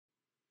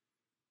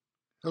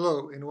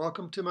Hello, and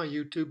welcome to my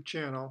YouTube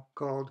channel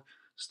called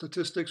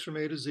Statistics from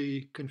A to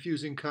Z,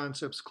 Confusing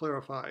Concepts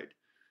Clarified.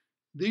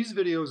 These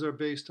videos are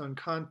based on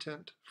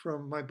content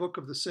from my book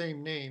of the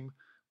same name,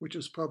 which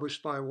is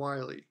published by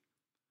Wiley.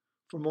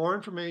 For more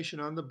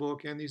information on the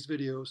book and these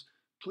videos,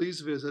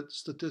 please visit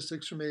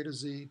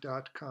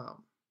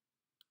statisticsfromatoz.com.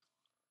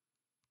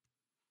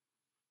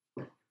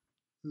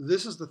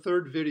 This is the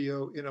third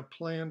video in a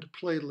planned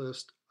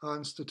playlist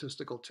on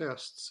statistical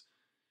tests.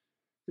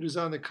 It is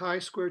on the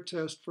chi-square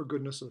test for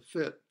goodness of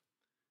fit.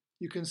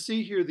 You can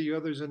see here the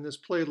others in this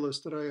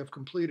playlist that I have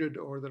completed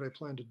or that I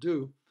plan to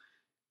do.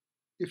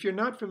 If you're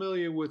not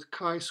familiar with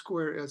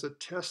chi-square as a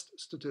test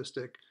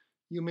statistic,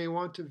 you may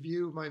want to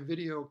view my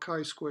video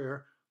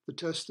chi-square, the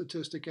test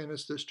statistic and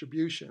its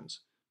distributions,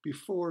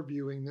 before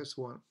viewing this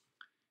one.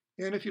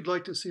 And if you'd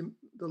like to see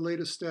the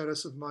latest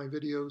status of my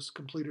videos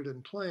completed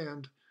and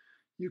planned,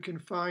 you can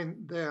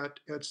find that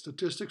at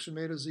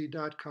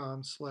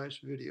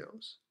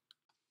statisticsfromatoz.com/videos.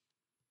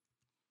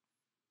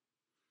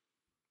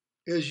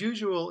 As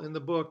usual in the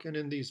book and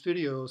in these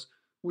videos,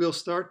 we'll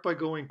start by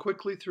going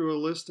quickly through a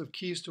list of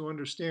keys to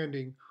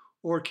understanding,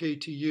 or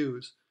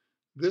KTUs.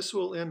 This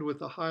will end with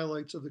the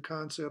highlights of the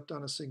concept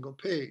on a single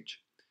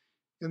page.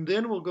 And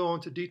then we'll go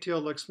into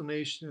detailed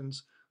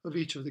explanations of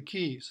each of the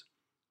keys.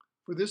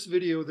 For this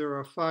video, there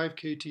are 5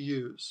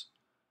 KTUs.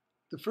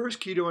 The first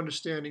key to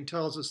understanding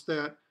tells us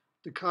that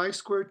the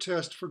chi-square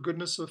test for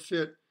goodness of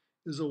fit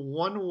is a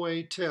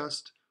one-way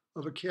test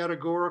of a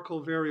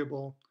categorical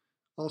variable,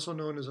 also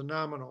known as a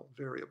nominal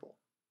variable.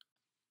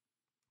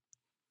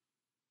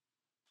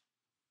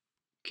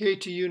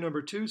 KTU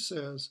number 2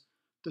 says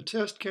the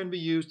test can be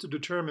used to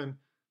determine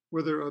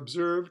whether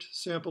observed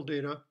sample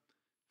data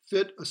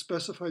fit a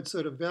specified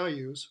set of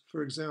values,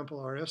 for example,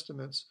 our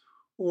estimates,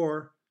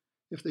 or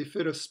if they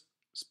fit a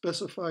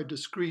specified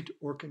discrete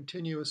or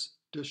continuous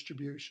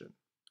distribution.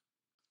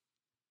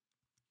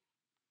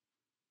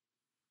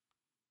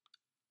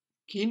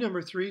 Key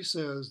number 3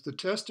 says the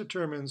test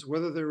determines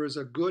whether there is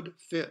a good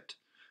fit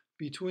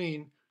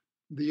between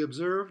the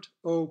observed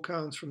O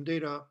counts from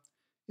data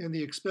and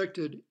the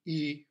expected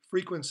E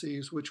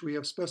frequencies which we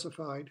have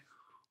specified,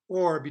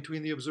 or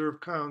between the observed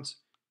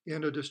counts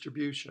and a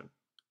distribution.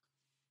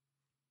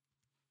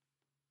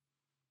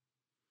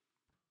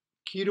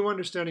 Key to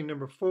understanding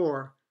number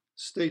 4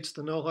 states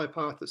the null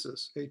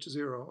hypothesis,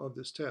 H0, of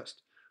this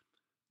test.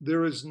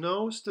 There is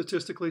no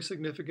statistically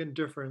significant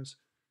difference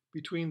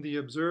between the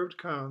observed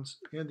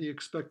counts and the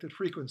expected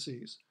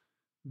frequencies.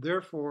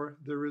 Therefore,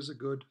 there is a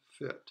good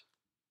fit.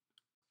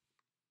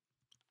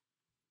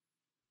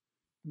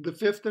 The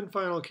fifth and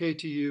final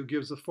KTU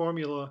gives the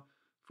formula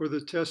for the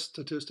test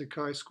statistic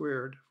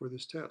chi-squared for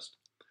this test.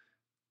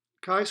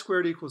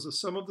 Chi-squared equals the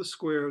sum of the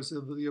squares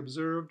of the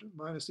observed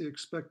minus the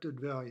expected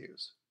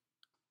values.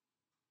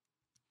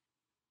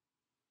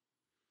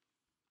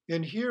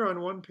 And here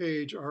on one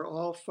page are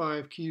all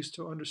 5 keys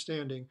to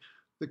understanding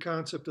the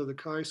concept of the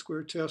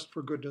chi-square test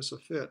for goodness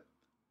of fit.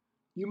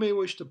 You may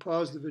wish to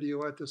pause the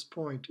video at this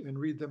point and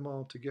read them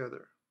all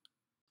together.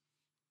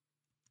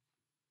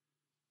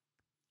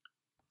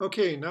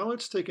 Okay, now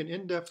let's take an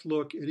in-depth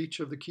look at each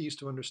of the keys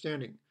to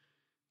understanding.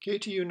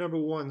 KTU number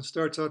 1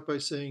 starts out by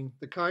saying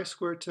the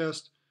chi-square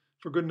test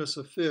for goodness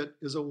of fit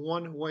is a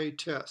one-way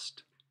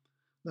test.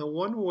 Now,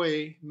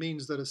 one-way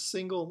means that a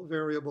single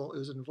variable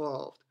is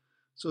involved.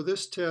 So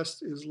this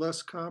test is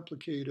less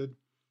complicated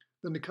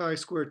than the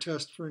chi-square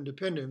test for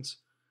independence,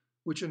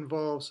 which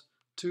involves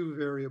 2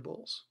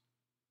 variables.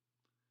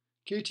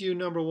 KTU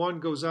number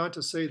 1 goes on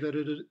to say that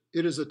it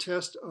is a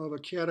test of a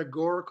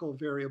categorical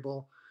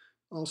variable,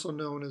 also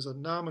known as a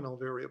nominal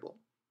variable.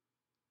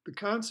 The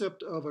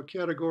concept of a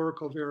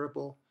categorical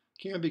variable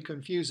can be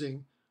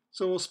confusing,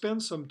 so we'll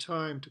spend some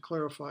time to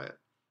clarify it.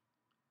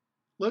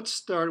 Let's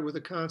start with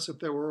a concept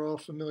that we're all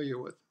familiar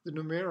with, the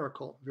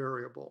numerical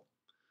variable.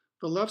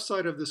 The left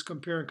side of this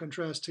compare and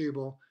contrast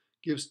table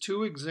gives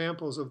 2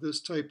 examples of this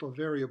type of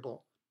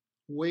variable,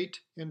 weight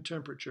and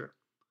temperature.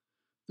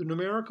 The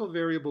numerical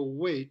variable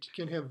weight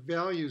can have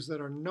values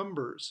that are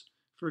numbers,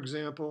 for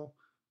example,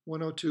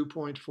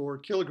 102.4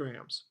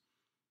 kilograms.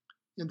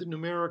 And the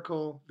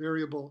numerical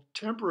variable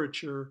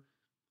temperature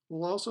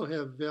will also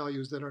have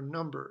values that are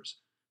numbers,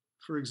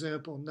 for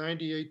example,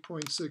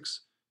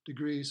 98.6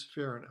 degrees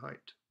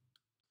Fahrenheit.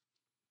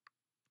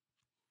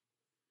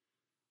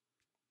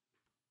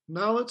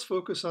 Now let's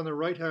focus on the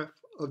right half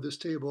of this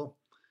table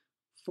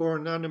for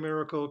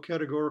non-numerical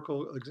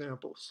categorical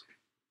examples.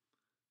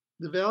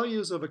 The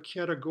values of a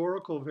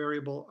categorical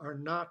variable are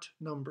not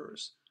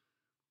numbers.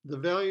 The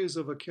values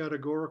of a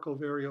categorical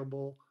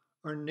variable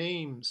are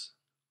names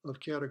of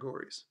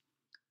categories.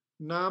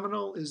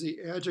 Nominal is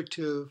the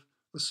adjective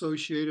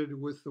associated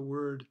with the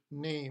word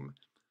name.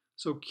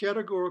 So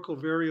categorical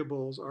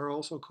variables are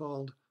also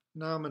called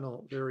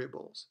nominal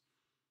variables.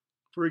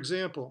 For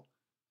example,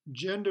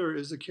 gender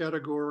is a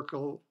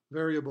categorical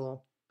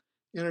variable,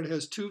 and it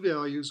has 2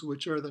 values,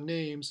 which are the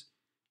names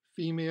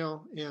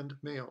female and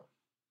male.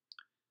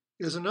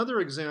 As another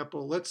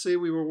example, let's say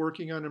we were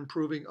working on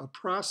improving a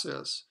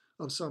process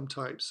of some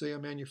type, say a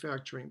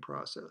manufacturing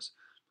process.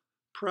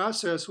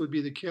 Process would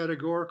be the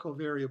categorical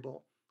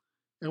variable,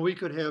 and we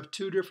could have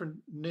two different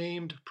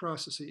named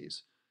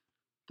processes.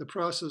 The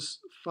process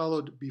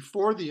followed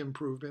before the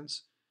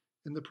improvements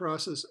and the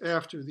process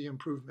after the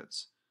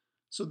improvements.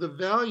 So the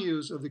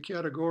values of the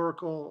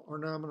categorical or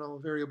nominal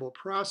variable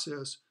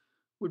process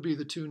would be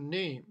the two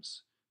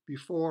names,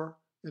 before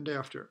and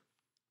after.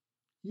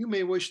 You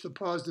may wish to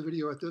pause the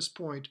video at this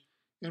point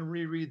and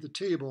reread the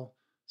table,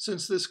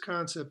 since this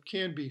concept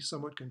can be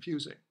somewhat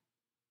confusing.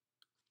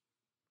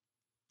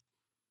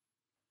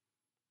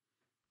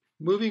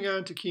 Moving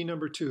on to key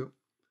number 2.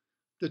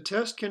 The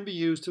test can be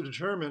used to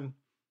determine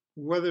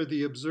whether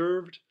the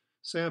observed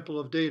sample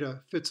of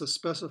data fits a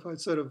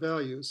specified set of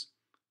values,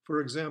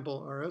 for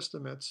example, our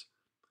estimates,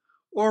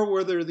 or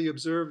whether the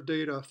observed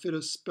data fit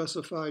a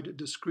specified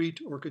discrete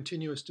or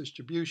continuous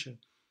distribution,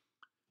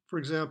 for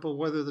example,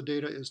 whether the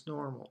data is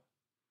normal.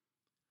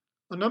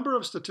 A number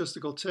of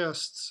statistical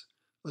tests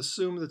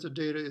assume that the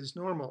data is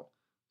normal,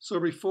 so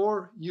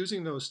before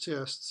using those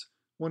tests,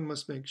 one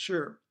must make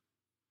sure.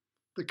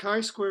 The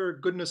chi-square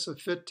goodness of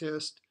fit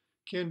test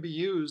can be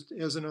used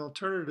as an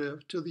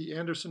alternative to the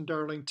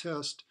Anderson-Darling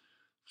test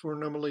for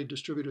normally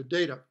distributed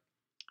data.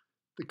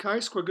 The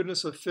chi-square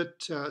goodness of fit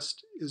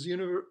test is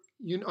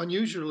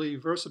unusually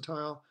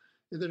versatile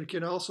in that it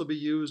can also be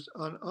used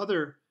on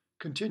other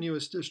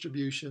continuous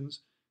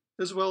distributions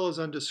as well as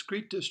on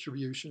discrete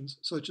distributions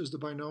such as the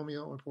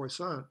binomial or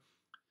Poisson.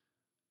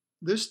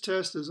 This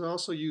test is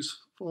also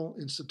useful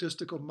in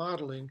statistical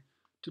modeling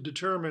to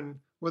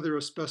determine whether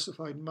a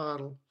specified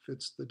model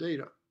fits the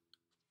data.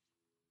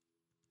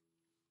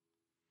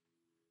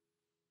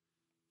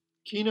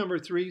 Key number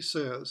 3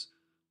 says,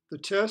 the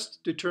test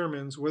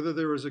determines whether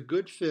there is a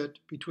good fit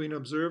between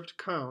observed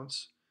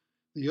counts,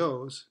 the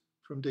O's,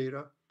 from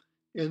data,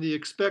 and the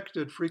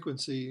expected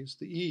frequencies,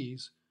 the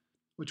E's,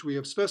 which we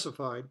have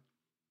specified,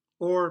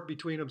 or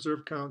between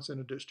observed counts and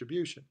a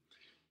distribution.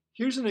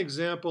 Here's an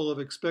example of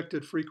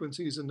expected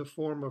frequencies in the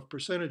form of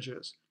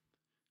percentages.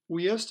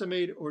 We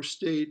estimate or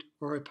state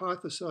or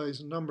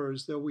hypothesize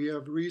numbers that we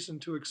have reason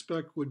to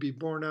expect would be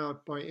borne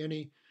out by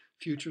any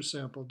future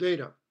sample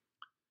data.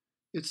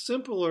 It's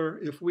simpler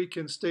if we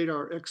can state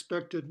our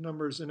expected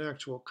numbers in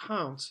actual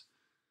counts,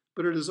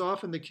 but it is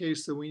often the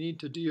case that we need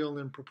to deal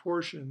in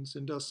proportions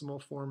in decimal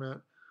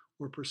format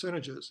or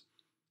percentages.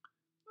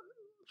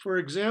 For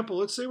example,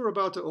 let's say we're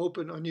about to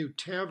open a new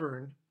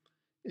tavern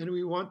and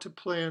we want to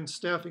plan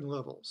staffing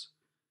levels.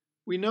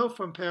 We know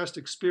from past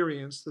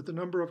experience that the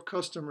number of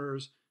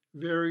customers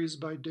varies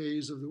by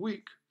days of the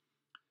week.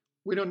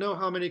 We don't know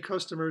how many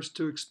customers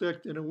to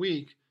expect in a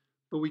week,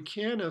 but we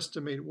can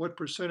estimate what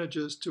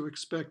percentages to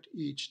expect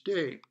each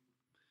day.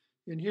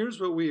 And here's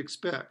what we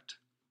expect.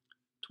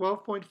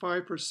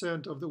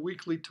 12.5% of the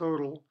weekly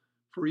total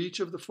for each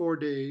of the 4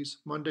 days,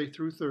 Monday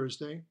through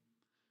Thursday.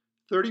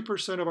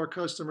 30% of our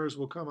customers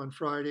will come on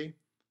Friday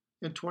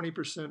and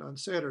 20% on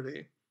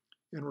Saturday,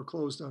 and we're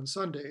closed on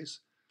Sundays,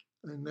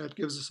 and that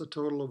gives us a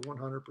total of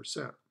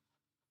 100%.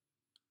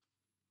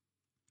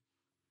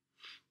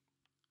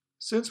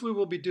 Since we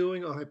will be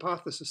doing a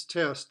hypothesis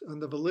test on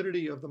the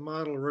validity of the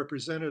model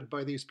represented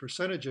by these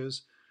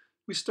percentages,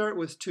 we start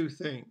with two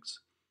things.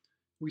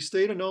 We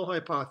state a null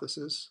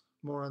hypothesis,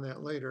 more on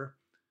that later,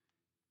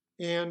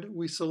 and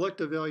we select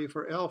a value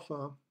for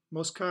alpha,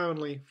 most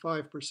commonly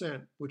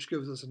 5%, which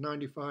gives us a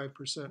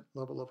 95%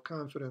 level of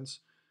confidence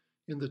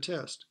in the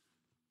test.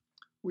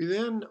 We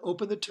then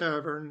open the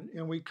tavern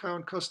and we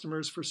count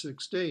customers for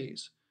 6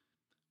 days.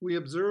 We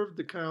observe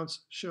the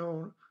counts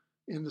shown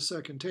in the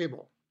second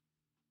table.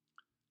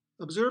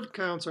 Observed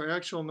counts are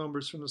actual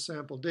numbers from the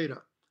sample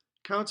data.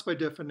 Counts by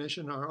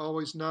definition are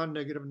always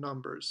non-negative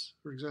numbers,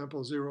 for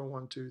example 0,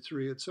 1, 2,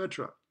 3,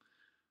 etc.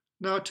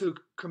 Now to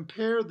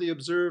compare the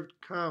observed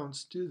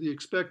counts to the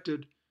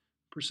expected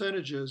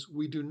percentages,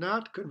 we do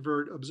not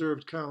convert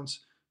observed counts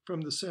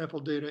from the sample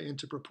data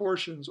into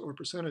proportions or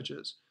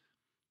percentages.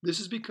 This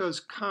is because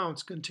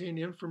counts contain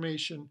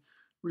information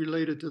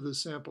related to the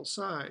sample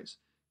size,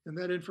 and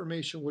that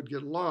information would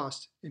get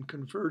lost in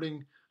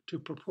converting to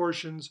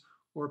proportions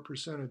or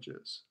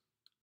percentages.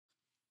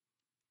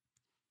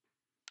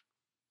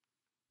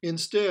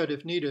 Instead,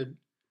 if needed,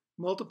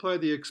 multiply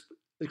the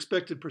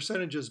expected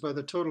percentages by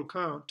the total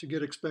count to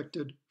get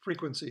expected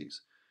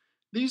frequencies.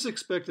 These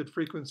expected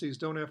frequencies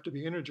don't have to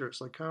be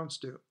integers like counts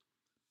do.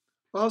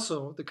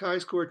 Also, the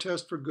chi-square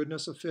test for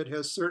goodness of fit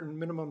has certain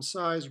minimum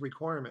size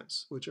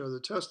requirements, which are the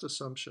test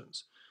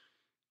assumptions.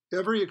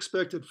 Every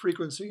expected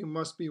frequency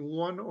must be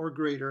 1 or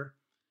greater,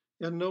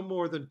 and no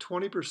more than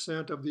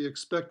 20% of the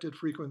expected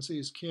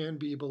frequencies can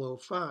be below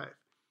 5.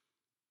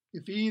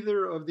 If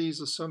either of these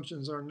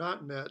assumptions are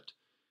not met,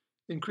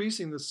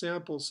 increasing the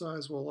sample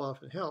size will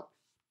often help.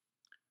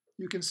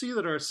 You can see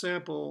that our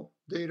sample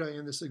data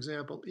in this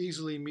example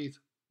easily meet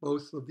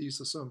both of these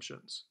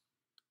assumptions.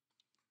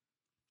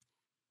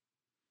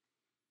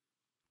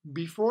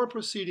 Before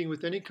proceeding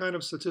with any kind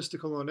of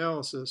statistical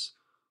analysis,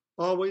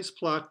 always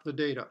plot the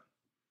data.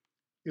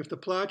 If the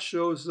plot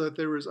shows that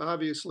there is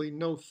obviously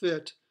no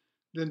fit,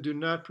 then do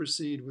not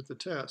proceed with the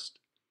test.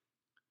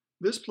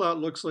 This plot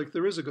looks like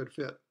there is a good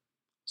fit.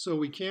 so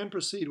we can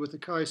proceed with the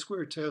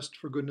chi-square test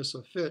for goodness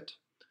of fit.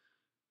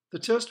 The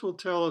test will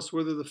tell us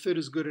whether the fit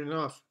is good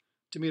enough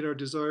to meet our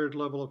desired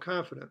level of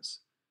confidence.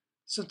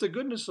 Since the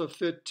goodness of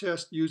fit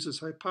test uses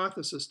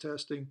hypothesis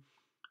testing,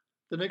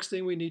 the next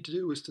thing we need to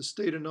do is to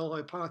state a null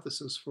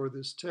hypothesis for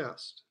this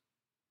test.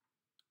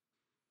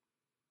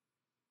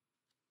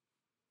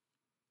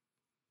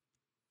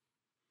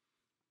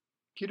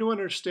 Key to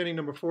understanding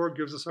number 4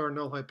 gives us our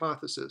null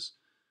hypothesis.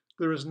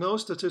 There is no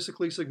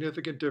statistically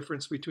significant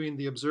difference between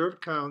the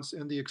observed counts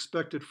and the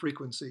expected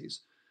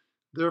frequencies.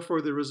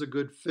 Therefore, there is a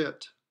good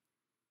fit.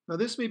 Now,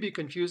 this may be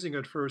confusing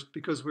at first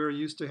because we're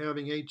used to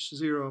having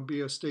H0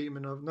 be a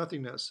statement of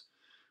nothingness.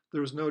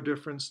 There is no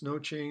difference, no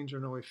change,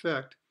 or no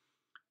effect.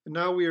 And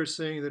now we are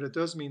saying that it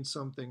does mean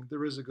something.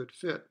 There is a good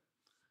fit.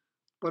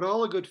 But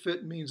all a good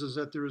fit means is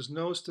that there is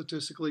no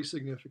statistically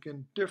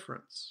significant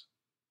difference.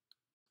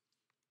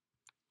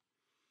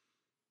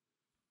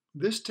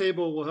 This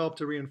table will help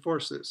to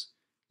reinforce this.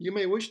 You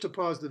may wish to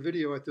pause the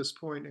video at this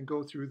point and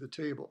go through the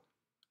table.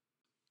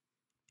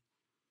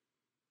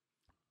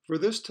 For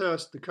this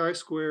test, the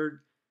chi-squared,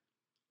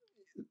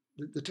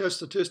 the test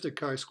statistic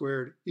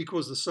chi-squared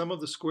equals the sum of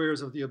the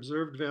squares of the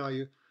observed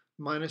value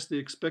minus the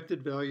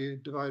expected value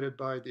divided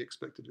by the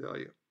expected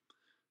value.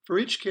 For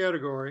each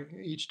category,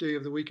 each day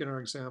of the week in our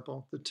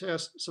example, the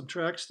test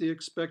subtracts the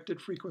expected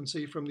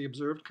frequency from the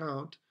observed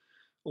count,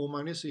 O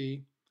minus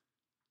E,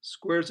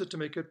 squares it to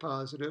make it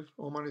positive,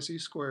 O minus E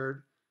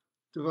squared,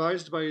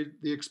 divides by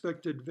the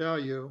expected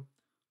value,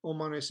 O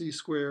minus E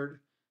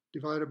squared,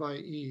 divided by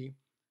E,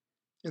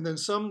 and then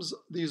sums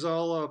these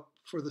all up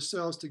for the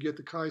cells to get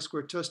the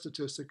chi-square test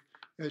statistic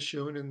as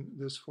shown in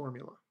this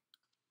formula.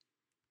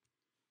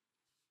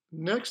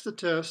 Next, the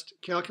test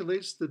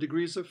calculates the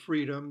degrees of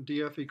freedom,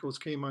 df equals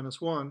k minus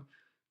 1,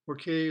 where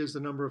k is the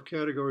number of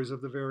categories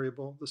of the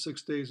variable, the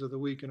 6 days of the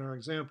week in our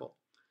example.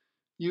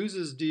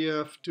 Uses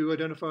df to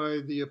identify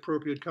the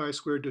appropriate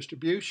chi-square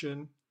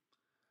distribution,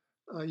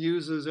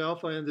 uses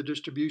alpha and the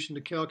distribution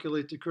to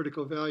calculate the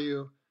critical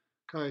value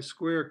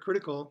chi-square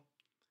critical,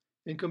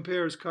 and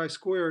compares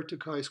chi-square to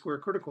chi-square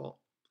critical,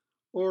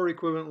 or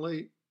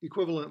equivalently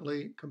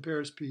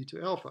compares p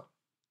to alpha.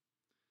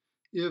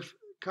 If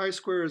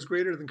chi-square is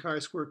greater than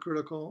chi-square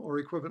critical,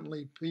 or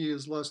equivalently p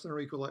is less than or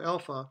equal to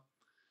alpha,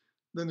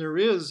 then there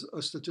is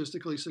a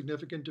statistically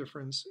significant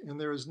difference and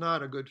there is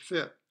not a good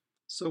fit.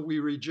 So we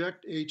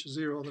reject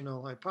H0, the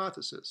null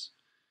hypothesis.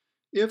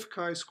 If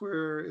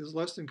chi-square is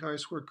less than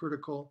chi-square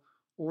critical,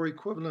 or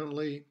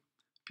equivalently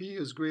p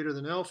is greater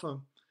than alpha,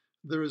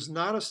 there is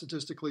not a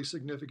statistically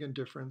significant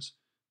difference.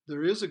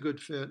 There is a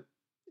good fit,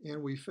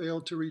 and we fail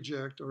to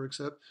reject or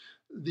accept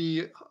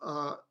the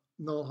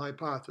null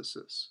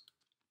hypothesis.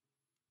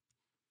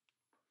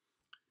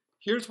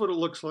 Here's what it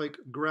looks like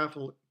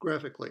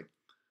graphically.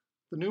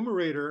 The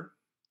numerator,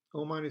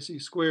 O minus E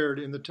squared,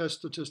 in the test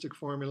statistic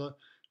formula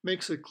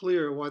makes it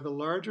clear why the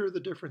larger the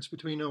difference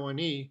between O and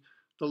E,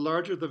 the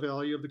larger the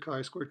value of the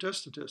chi-square test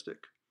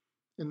statistic.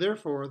 And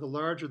therefore, the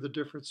larger the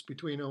difference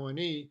between O and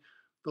E,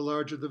 the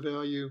larger the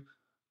value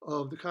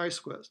of the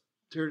chi-square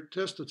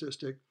test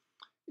statistic.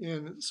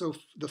 And so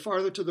the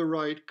farther to the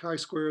right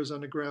chi-square is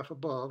on the graph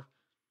above,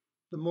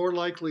 the more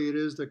likely it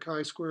is that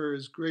chi-square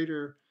is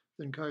greater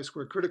than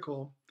chi-square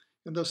critical,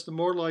 and thus the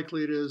more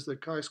likely it is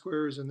that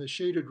chi-square is in the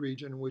shaded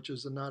region, which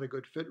is the not a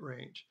good fit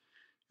range.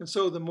 And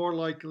so the more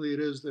likely it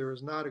is there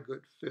is not a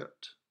good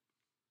fit.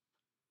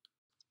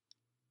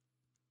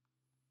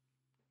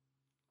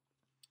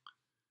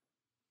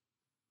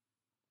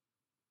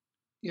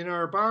 In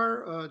our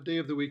bar day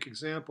of the week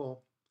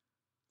example,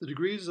 the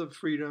degrees of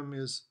freedom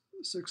is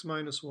 6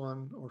 minus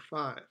 1, or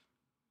 5.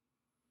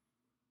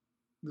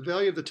 The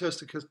value of the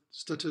test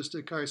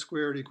statistic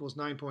chi-squared equals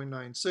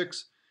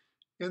 9.96,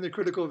 and the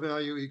critical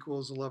value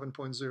equals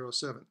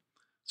 11.07.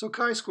 So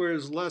chi-squared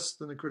is less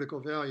than the critical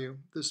value.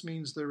 This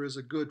means there is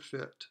a good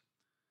fit.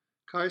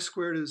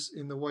 Chi-squared is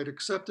in the white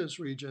acceptance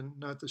region,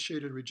 not the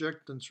shaded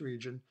rejectance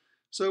region,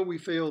 so we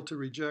fail to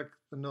reject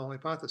the null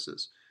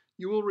hypothesis.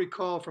 You will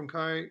recall from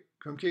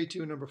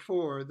K2 number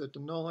 4 that the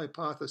null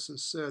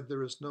hypothesis said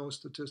there is no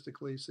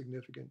statistically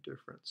significant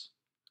difference.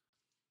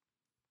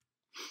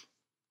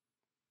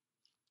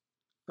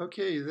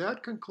 Okay,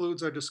 that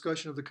concludes our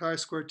discussion of the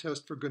chi-square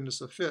test for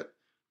goodness of fit.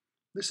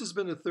 This has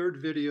been the third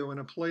video in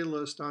a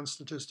playlist on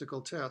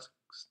statistical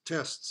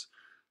tests.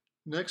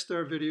 Next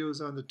are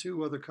videos on the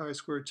 2 other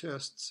chi-square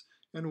tests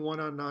and 1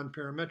 on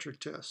non-parametric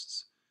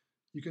tests.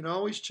 You can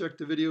always check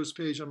the videos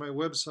page on my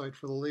website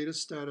for the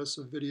latest status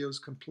of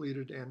videos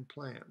completed and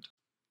planned.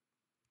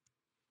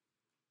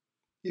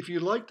 If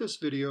you like this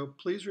video,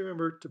 please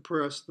remember to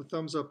press the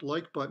thumbs up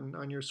like button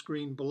on your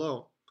screen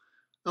below.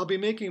 I'll be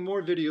making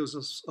more videos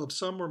of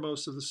some or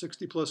most of the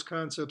 60+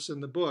 concepts in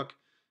the book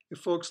if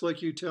folks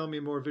like you tell me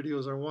more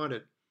videos are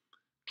wanted.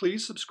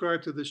 Please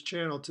subscribe to this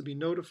channel to be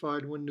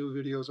notified when new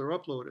videos are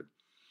uploaded.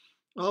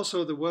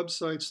 Also, the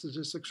website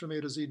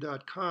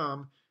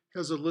statisticsfromatoz.com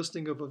has a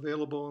listing of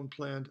available and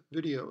planned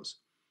videos.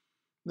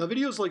 Now,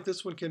 videos like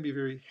this one can be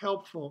very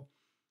helpful,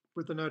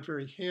 but they're not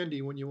very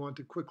handy when you want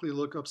to quickly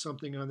look up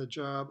something on the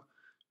job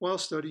while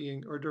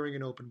studying or during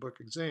an open book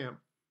exam.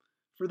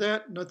 For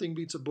that, nothing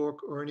beats a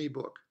book or an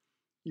ebook.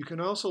 You can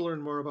also learn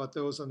more about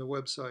those on the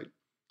website.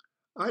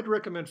 I'd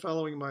recommend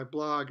following my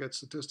blog at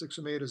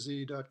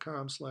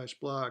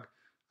statisticsfromatozcom/blog.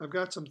 I've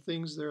got some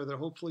things there that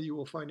hopefully you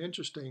will find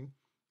interesting,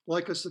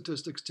 like a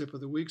Statistics Tip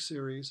of the Week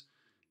series,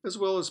 as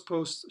well as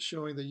posts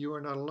showing that you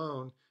are not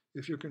alone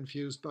if you're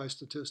confused by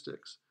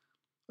statistics.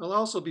 I'll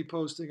also be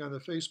posting on the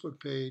Facebook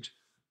page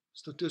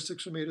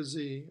Statistics from A to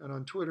Z and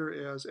on Twitter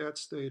as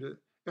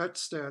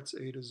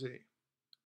 @StatsA to Z.